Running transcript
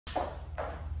Hey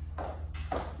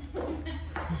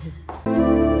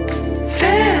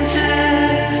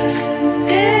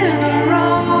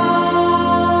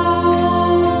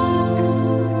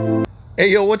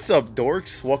yo, what's up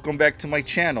dorks? Welcome back to my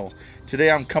channel. Today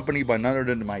I'm accompanied by none other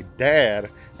than my dad,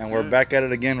 and we're back at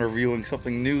it again reviewing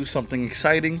something new, something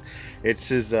exciting. It's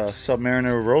his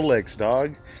Submariner Rolex,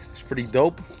 dog. It's pretty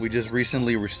dope. We just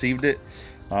recently received it,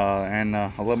 and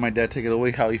I'll let my dad take it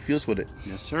away how he feels with it.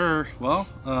 Yes sir. Well,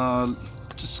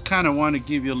 just kind of want to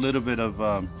give you a little bit of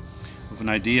an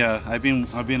idea. I've been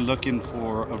looking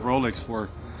for a Rolex for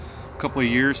a couple of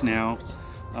years now.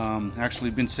 Actually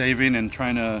been saving and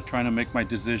trying to make my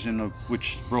decision of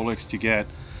which Rolex to get.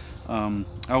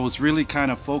 I was really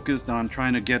kind of focused on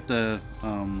trying to get the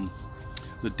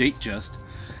Datejust.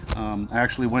 I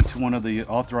actually went to one of the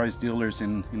authorized dealers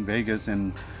in Vegas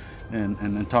and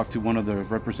talked to one of the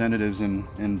representatives,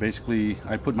 and basically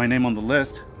I put my name on the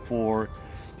list for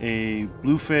a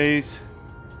blue face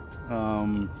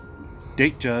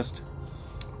Datejust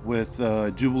with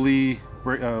Jubilee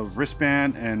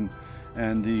wristband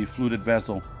and the fluted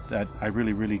bezel. That I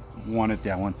really wanted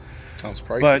that one. Sounds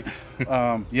pricey. But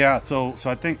yeah, so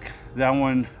I think that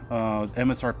one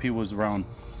MSRP was around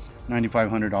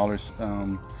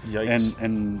 $9,500. Yikes.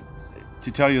 And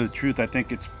to tell you the truth, I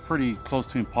think it's pretty close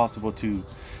to impossible to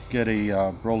get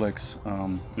a Rolex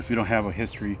if you don't have a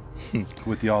history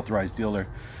with the authorized dealer.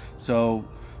 So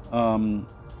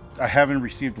I haven't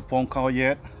received a phone call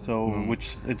yet, so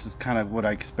which it's kind of what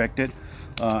I expected.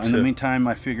 In the meantime,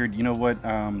 I figured, you know what,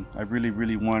 I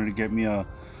really wanted to get me a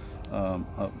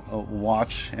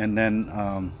watch, and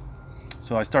then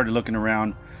so I started looking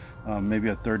around, maybe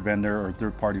a third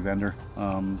party vendor.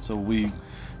 So we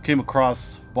came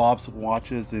across Bob's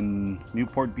Watches in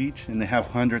Newport Beach, and they have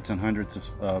hundreds and hundreds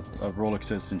of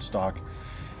Rolexes in stock.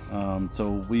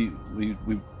 So we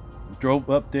drove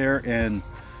up there, and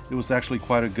it was actually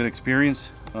quite a good experience.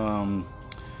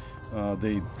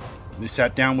 They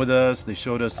sat down with us. They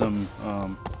showed us some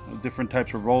different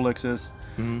types of Rolexes.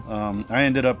 I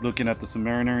ended up looking at the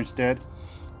Submariner instead.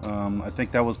 I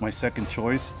think that was my second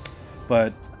choice,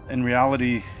 but in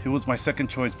reality it was my second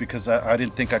choice because I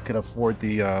didn't think I could afford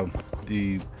the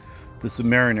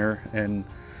Submariner, and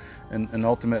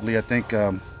ultimately I think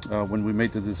when we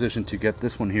made the decision to get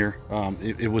this one here,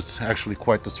 it was actually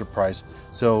quite the surprise.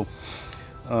 So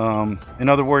in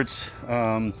other words,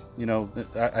 you know,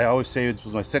 I always say it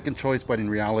was my second choice, but in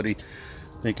reality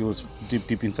I think it was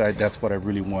deep inside, that's what I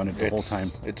really wanted the whole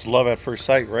time. It's love at first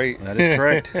sight, right? That is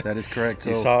correct. That is correct.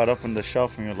 You saw it up on the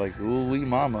shelf and you're like, ooh wee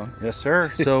mama. Yes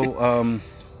sir. So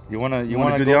you wanna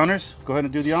do the honors? Go ahead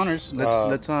and do the honors.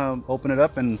 Let's open it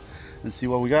up and see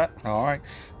what we got. All right,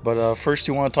 but first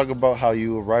you want to talk about how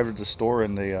you arrived at the store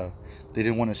and they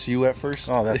didn't want to see you at first.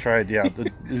 Oh, that's right. Yeah,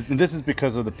 this is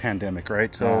because of the pandemic,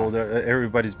 right? So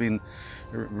everybody's been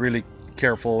really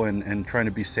careful and trying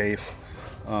to be safe.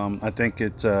 I think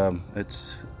it's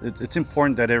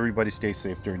important that everybody stays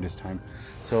safe during this time.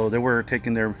 So they were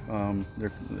taking their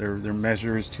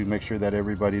measures to make sure that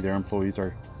everybody, their employees,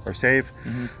 are safe.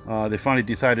 They finally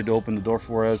decided to open the door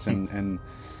for us, and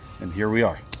here we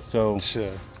are. So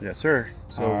yes sir.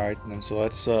 So all right, and so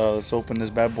let's open this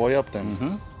bad boy up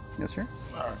then. Yes sir.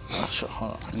 All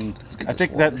right. And I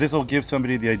think that this will give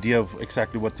somebody the idea of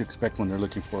exactly what to expect when they're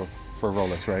looking for a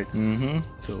Rolex, right?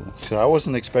 So I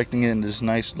wasn't expecting it in this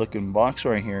nice looking box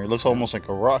right here. It looks almost like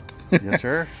a rock. Yes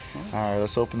sir. All right,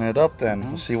 let's open it up then.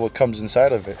 Let's see what comes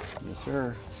inside of it. Yes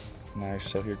sir. Nice.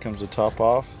 So here comes the top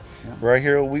off. Right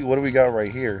here, what do we got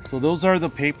right here? So those are the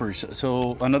papers.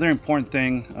 So another important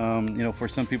thing, you know, for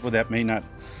some people that may not,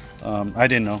 I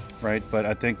didn't know, right? But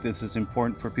I think this is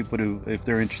important for people to, if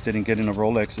they're interested in getting a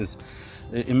Rolex, is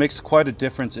it makes quite a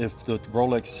difference if the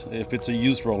Rolex, if it's a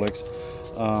used Rolex,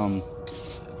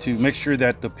 to make sure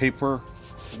that the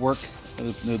paperwork,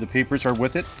 the papers are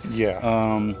with it. Yeah.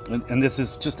 And this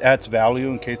is just adds value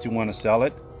in case you want to sell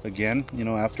it again, you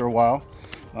know, after a while.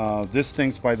 These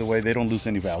things, by the way, they don't lose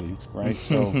any value, right?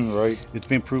 So right. It's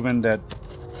been proven that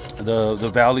the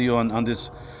value on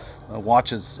this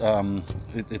watches,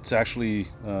 it's actually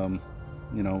you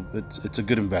know, it's a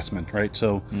good investment, right?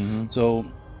 So so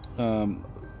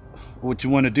what you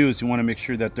want to do is you want to make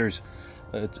sure that there's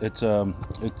it's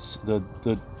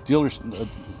the dealers,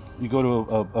 you go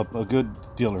to a good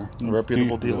dealer, a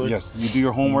reputable dealer. Yes, you do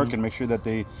your homework and make sure that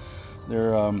they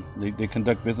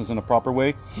conduct business in a proper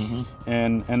way.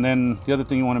 And then the other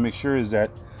thing you want to make sure is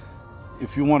that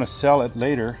if you want to sell it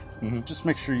later, just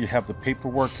make sure you have the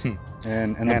paperwork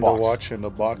and the box. The watch and the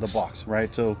box. The box,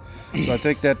 right? So I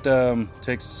think that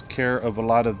takes care of a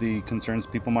lot of the concerns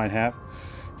people might have.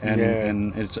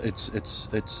 and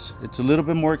it's a little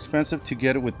bit more expensive to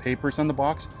get it with papers on the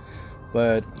box,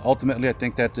 but ultimately I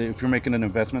think that if you're making an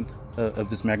investment of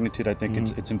this magnitude, I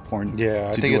think it's important.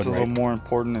 Yeah, I think it's a little more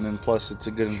important, and then plus it's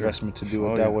a good investment to do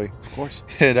it that way. Of course.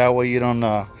 That way you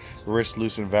don't risk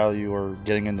losing value or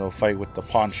getting into a fight with the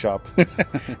pawn shop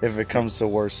if it comes to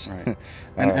worse. Right.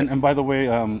 And by the way,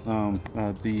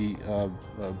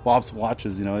 Bob's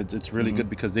watches, you know, it's really good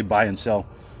because they buy and sell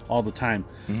all the time.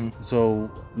 So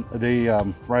they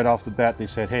right off the bat they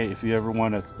said, hey, if you ever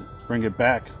want to bring it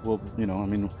back, we'll, you know, I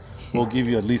mean, we'll give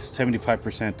you at least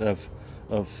 75% of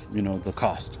you know, the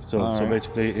cost. So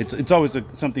basically it's always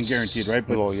something guaranteed, right?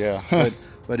 But well, yeah.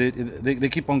 but they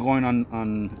keep on going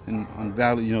on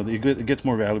value. You know, it gets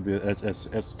more valuable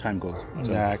as time goes.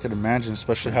 So. Yeah, I could imagine,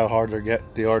 especially how hard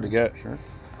they are to get. Sure.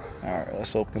 All right,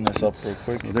 let's open this up real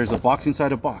quick. So there's a box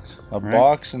inside a box.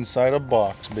 Box inside a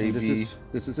box, baby.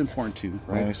 This is important too,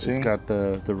 right? It's got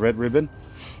the red ribbon,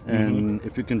 and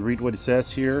if you can read what it says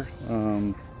here.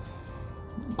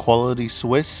 Quality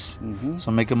Swiss.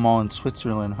 So make them all in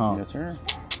Switzerland, huh? Yes, sir.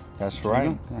 That's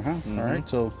right. All right,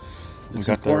 so we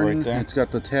got that right there. It's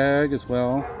got the tag as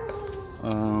well.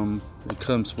 It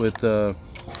comes with the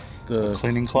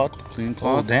cleaning cloth.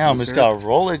 Oh damn, it's got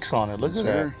Rolex on it. Look at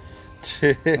that.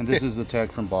 And this is the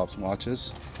tag from Bob's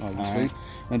Watches, obviously.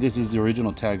 And this is the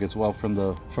original tag as well from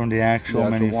the actual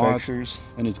manufacturers.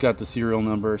 Watch. And it's got the serial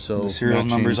number, so the serial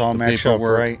numbers all match up,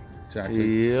 right?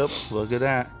 Exactly. Yep, look at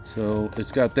that. So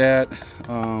it's got that,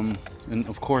 and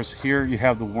of course here you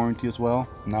have the warranty as well.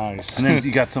 Nice. And then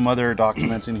you got some other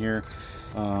documents in here.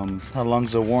 How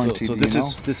long's the warranty? So this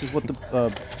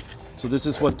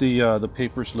is what the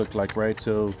papers look like, right?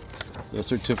 So the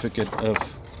certificate of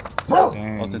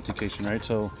authentication, right?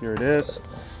 So here it is.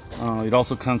 It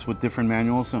also comes with different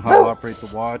manuals on how to operate the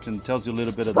watch, and tells you a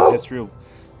little bit of the history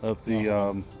of the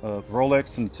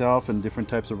Rolex itself and different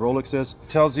types of Rolexes.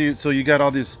 Tells you, so you got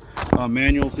all these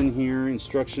manuals in here,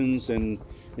 instructions, and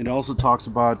it also talks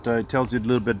about, it tells you a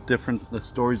little bit different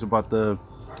stories about the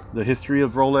history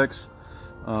of Rolex,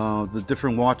 the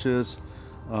different watches,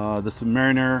 the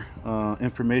Submariner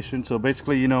information. So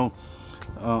basically, you know,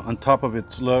 on top of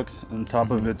its looks, on top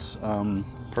of its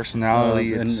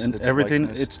personality and everything,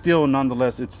 likeness. It's still,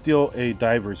 nonetheless, it's still a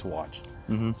diver's watch.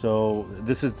 So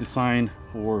this is designed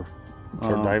for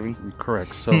diving.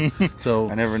 Correct. So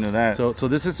I never knew that. So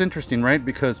this is interesting, right?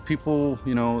 Because people,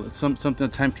 you know, something, a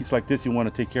timepiece like this, you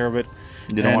want to take care of it.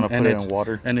 You don't want to put it in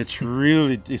water. And it's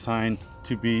really designed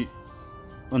to be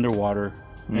underwater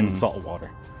and in salt water.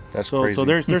 That's crazy. So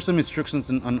there's some instructions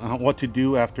on what to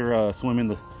do after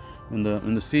swimming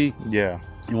in the sea. Yeah.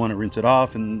 You want to rinse it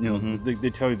off, and you know they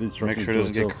tell you the instructions. Make sure it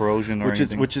doesn't get corrosion or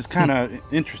anything. Which is kind of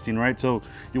interesting, right? So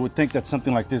you would think that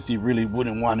something like this, you really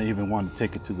wouldn't want to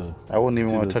take it to the. I wouldn't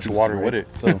even want to touch water with it.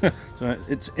 So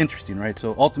it's interesting, right?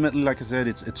 So ultimately, like I said,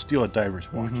 it's still a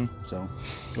diver's watch. So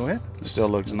go ahead. It still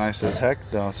looks nice as heck,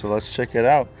 though. So let's check it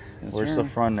out. Yes, Where's the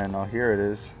front end? Oh, here it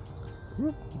is.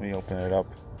 Let me open it up.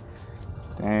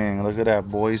 Dang, look at that,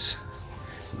 boys.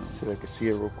 Let's see if I can see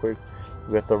it real quick.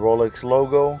 We got the Rolex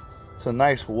logo. It's a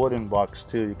nice wooden box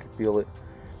too, you can feel it.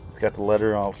 It's got the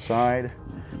letter outside.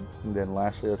 And then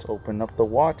lastly, let's open up the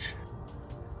watch.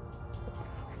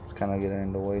 It's kind of getting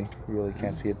in the way. You really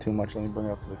can't see it too much. Let me bring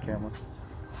it up to the camera.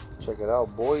 Check it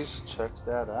out, boys. Check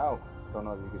that out. Don't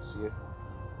know if you can see it.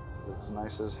 Looks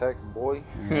nice as heck, boy.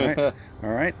 All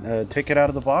right. Take it out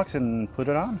of the box and put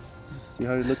it on. See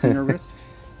how it looks in your wrist?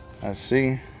 I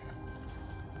see.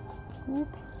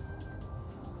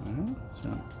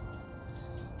 So.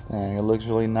 Dang, it looks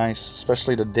really nice,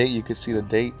 especially the date. You could see the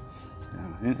date.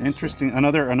 Yeah. Interesting.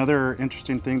 Another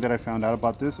interesting thing that I found out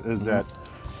about this is that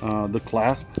the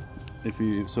clasp.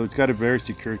 So it's got a very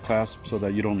secure clasp, so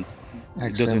that you don't.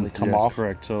 It doesn't come off.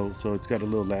 Correct. So it's got a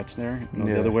little latch there.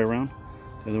 The other way around.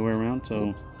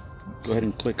 So go ahead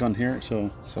and click on here.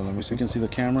 So let me see. You can see the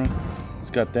camera.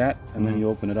 It's got that, and then you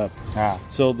open it up. Ah.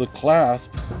 So the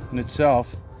clasp in itself,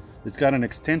 it's got an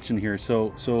extension here.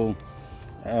 So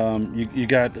you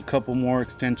got a couple more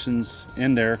extensions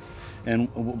in there, and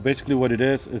basically what it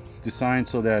is, it's designed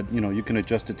so that you can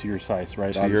adjust it to your size,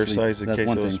 right? To your size, in case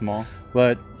it was small.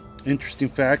 But interesting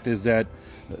fact is that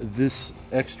this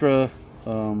extra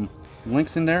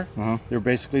links in there, they're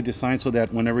basically designed so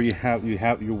that whenever you're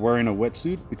wearing a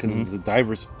wetsuit, because it's a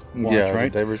diver's watch,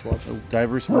 right? Diver's watch. A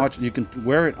diver's watch, you can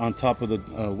wear it on top of the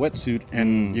wetsuit,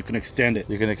 and you can extend it.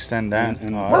 You can extend that.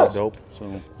 And that's dope.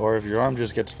 So, or if your arm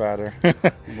just gets fatter,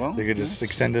 well, you could just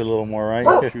extend it a little more,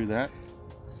 right? Through that.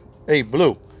 Hey,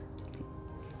 Blue.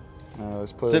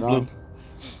 Let's put it on. Blue.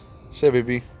 Sit,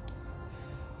 baby.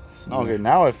 Okay,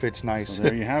 now it fits nice. So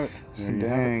there you have it.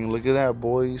 Dang, look at that,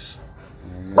 boys.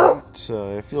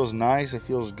 It feels nice. It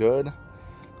feels good.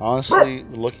 Honestly,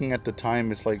 looking at the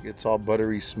time, it's like it's all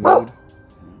buttery smooth.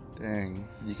 Dang,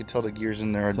 you can tell the gears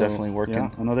in there are definitely working. Yeah,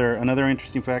 another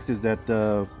interesting fact is that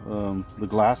the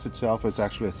glass itself is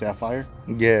actually a sapphire.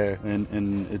 Yeah.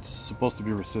 And it's supposed to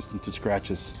be resistant to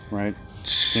scratches, right?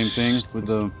 Same thing with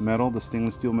the metal, the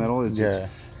stainless steel metal.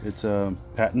 It's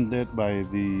patented by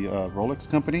the Rolex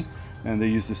company, and they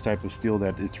use this type of steel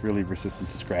that it's really resistant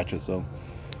to scratches. So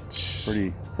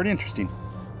pretty interesting.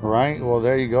 Right. Well,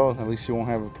 there you go. At least you won't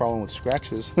have a problem with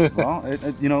scratches. Well,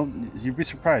 you know, you'd be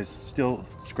surprised. Still,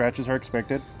 scratches are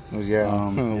expected. Yeah.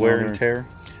 Wear and tear.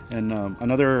 And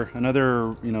another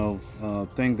you know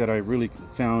thing that I really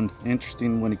found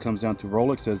interesting when it comes down to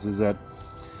Rolexes is that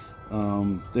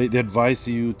they advise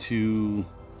you to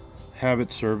have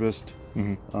it serviced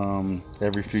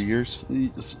every few years.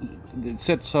 It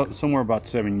said somewhere about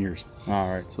 7 years. All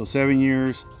right. So 7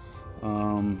 years.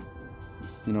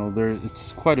 You know,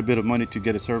 it's quite a bit of money to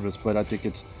get it serviced, but I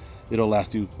think it'll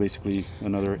last you basically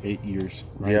another 8 years.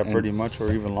 Right? Yeah, pretty much,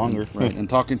 or even longer. Right. And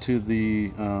talking to the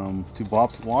to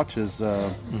Bob's watches,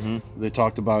 they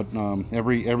talked about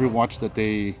every watch that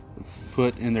they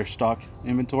put in their stock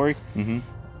inventory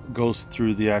goes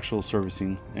through the actual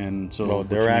servicing, and so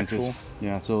their actual.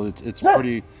 So it's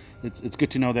pretty. It's good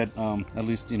to know that at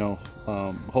least you know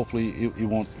hopefully it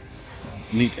won't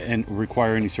need and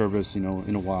require any service, you know,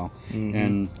 in a while.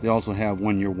 And they also have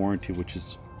 1 year warranty, which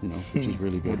is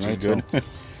really good, which right? Is good. So,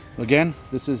 again,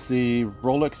 this is the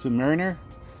Rolex Submariner.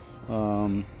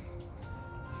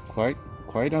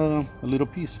 Quite a little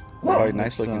piece. Quite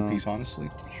nice looking piece,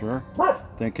 honestly. Sure. I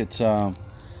think it's I've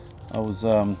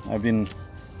been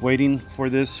waiting for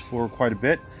this for quite a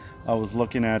bit. I was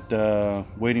looking at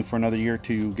waiting for another year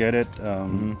to get it.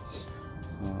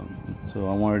 So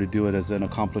I wanted to do it as an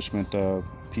accomplishment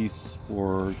piece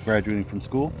for graduating from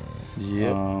school.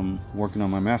 Working on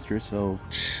my master's, so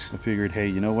I figured, hey,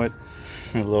 you know what?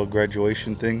 A little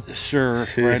graduation thing. Sure,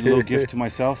 right, a little gift to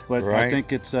myself. But I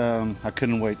think it's I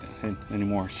couldn't wait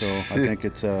anymore. So I think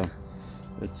it's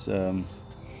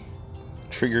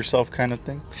treat yourself kind of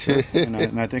thing. Sure.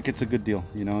 And I think it's a good deal.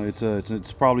 You know,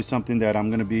 it's probably something that I'm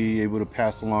going to be able to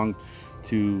pass along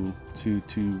to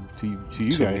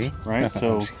you guys, right?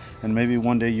 So, and maybe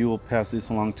one day you will pass this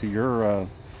along to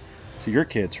your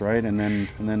kids, right? And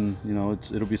then you know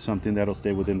it'll be something that'll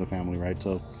stay within the family, right?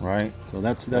 So so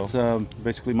that's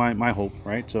basically my hope,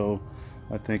 right? So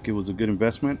I think it was a good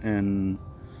investment, and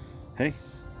hey,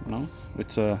 you know,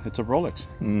 it's a Rolex.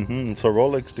 It's a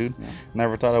Rolex, dude.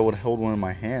 Never thought I would hold one in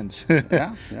my hands.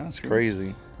 It's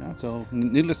crazy. Yeah, so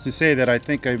needless to say that I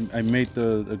think I made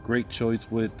a great choice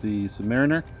with the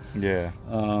Submariner. Yeah.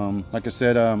 Like I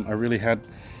said, I really had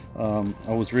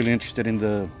I was really interested in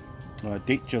the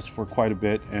date just for quite a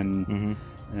bit, and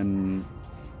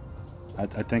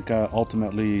I think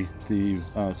ultimately the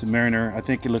Submariner, I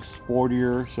think it looks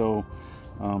sportier. So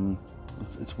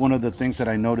it's one of the things that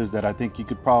I noticed that I think you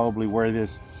could probably wear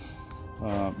this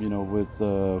you know, with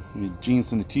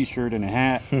jeans and a t-shirt and a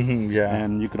hat.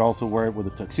 And you could also wear it with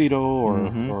a tuxedo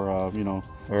or you know,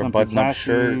 or a button-up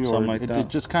shirt, or something like that. It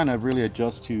just kind of really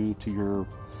adjusts to your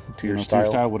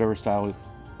style, whatever style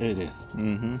it is.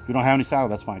 If you don't have any style,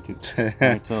 that's fine too.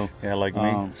 Right? So yeah, like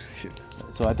me.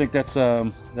 So I think that's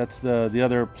the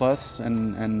other plus,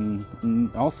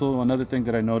 and also another thing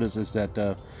that I noticed is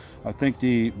that I think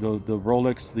the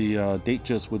Rolex, the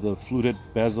Datejust with the fluted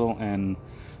bezel and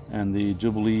the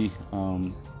Jubilee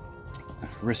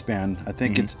wristband, I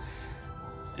think it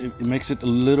makes it a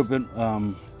little bit,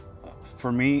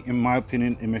 for me, in my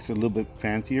opinion, it makes it a little bit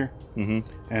fancier,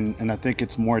 and I think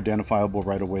it's more identifiable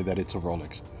right away that it's a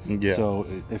Rolex. So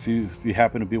if you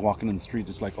happen to be walking in the street,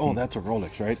 it's like, oh, that's a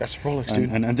Rolex, right? That's a Rolex,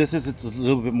 dude. And this is, it's a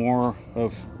little bit more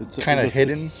of, it's kind of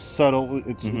hidden, it's subtle.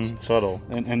 It's subtle,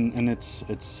 and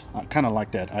it's kind of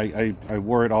like that. I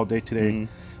wore it all day today.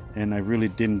 And I really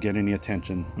didn't get any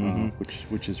attention,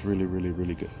 which is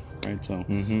really good, right? So,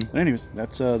 anyways,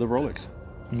 that's the Rolex.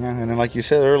 Yeah, and then like you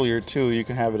said earlier too, you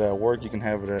can have it at work, you can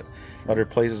have it at other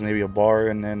places, maybe a bar,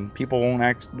 and then people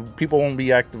won't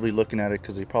be actively looking at it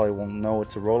because they probably won't know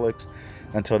it's a Rolex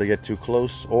until they get too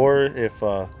close, or if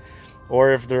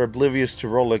they're oblivious to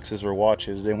Rolexes or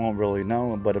watches, they won't really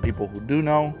know. But the people who do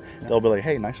know, they'll be like,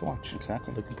 "Hey, nice watch,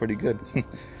 exactly, looking pretty good."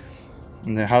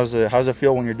 And then how's it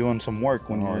feel when you're doing some work,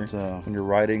 when you're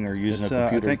writing or using a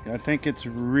computer? I think it's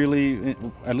really,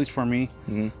 at least for me,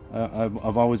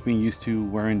 I've always been used to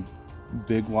wearing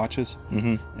big watches,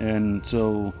 and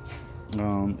so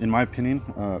in my opinion,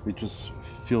 it just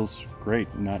feels great.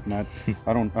 Not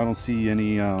I don't see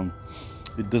any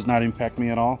it does not impact me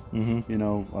at all. Mm-hmm. You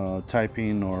know,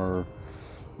 typing or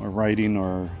writing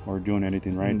or doing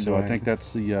anything, right? So I think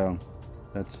that's the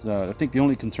I think the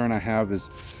only concern I have is,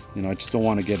 you know, I just don't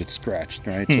want to get it scratched,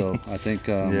 right? So I think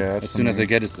yeah, as soon as I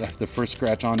get the first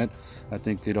scratch on it, I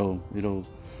think it'll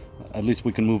at least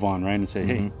we can move on, right? And say,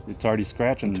 hey, it's already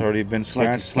scratched, and it's already been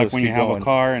scratched. It's like when you have a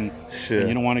car and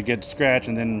you don't want to get scratched,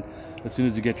 and then as soon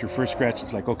as you get your first scratch,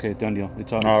 it's like, okay, done deal.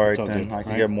 It's all right. It's all Then good, I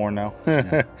can right? get more now.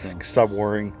 Yeah, so. Stop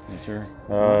worrying. Yes, sir.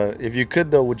 If you could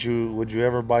though, would you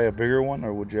ever buy a bigger one,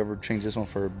 or would you ever change this one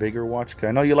for a bigger watch? 'Cause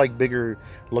I know you like bigger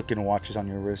looking watches on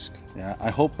your wrist. Yeah,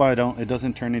 I hope it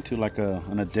doesn't turn into like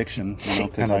an addiction, you know,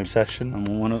 because An obsession.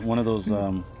 I'm one of those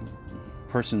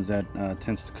persons that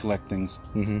tends to collect things,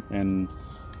 and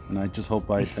I just hope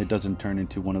it doesn't turn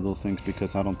into one of those things,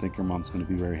 because I don't think your mom's going to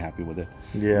be very happy with it.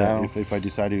 Yeah. If I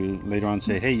decide to later on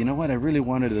say, hey, you know what, I really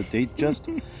wanted a date just,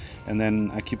 and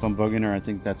then I keep on bugging her, I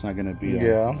think that's not going to be. I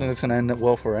don't think it's going to end up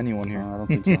well for anyone here. I don't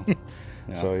think so.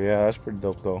 Yeah. So yeah, that's pretty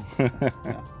dope though.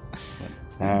 Yeah.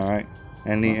 All right.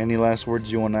 Any last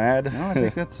words you want to add? No, I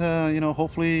think that's you know,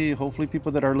 hopefully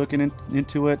people that are looking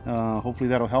into it, hopefully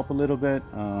that'll help a little bit.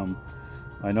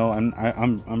 I know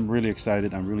I'm really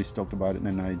excited. I'm really stoked about it,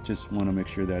 and I just want to make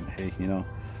sure that, hey, you know,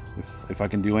 if I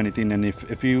can do anything, and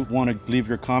if you want to leave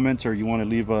your comments or you want to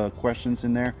leave questions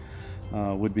in there,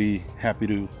 would be happy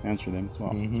to answer them as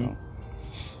well. So.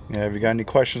 Yeah, if you got any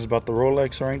questions about the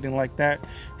Rolex or anything like that,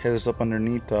 hit us up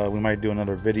underneath. We might do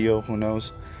another video. Who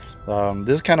knows?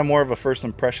 This is kind of more of a first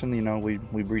impression. You know, we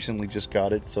recently just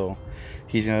got it, so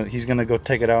he's gonna go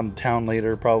take it out in town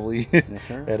later probably. Yes,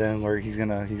 sir. And then where he's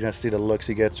gonna see the looks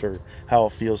he gets or how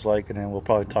it feels like, and then we'll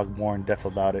probably talk more in depth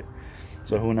about it.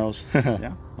 So who knows?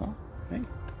 Yeah. Well, hey.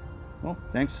 Well,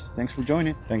 thanks for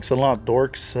joining. Thanks a lot,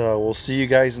 dorks. We'll see you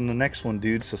guys in the next one,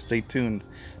 dude. So stay tuned.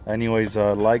 Anyways,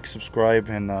 like, subscribe,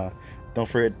 and don't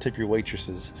forget to tip your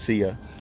waitresses. See ya.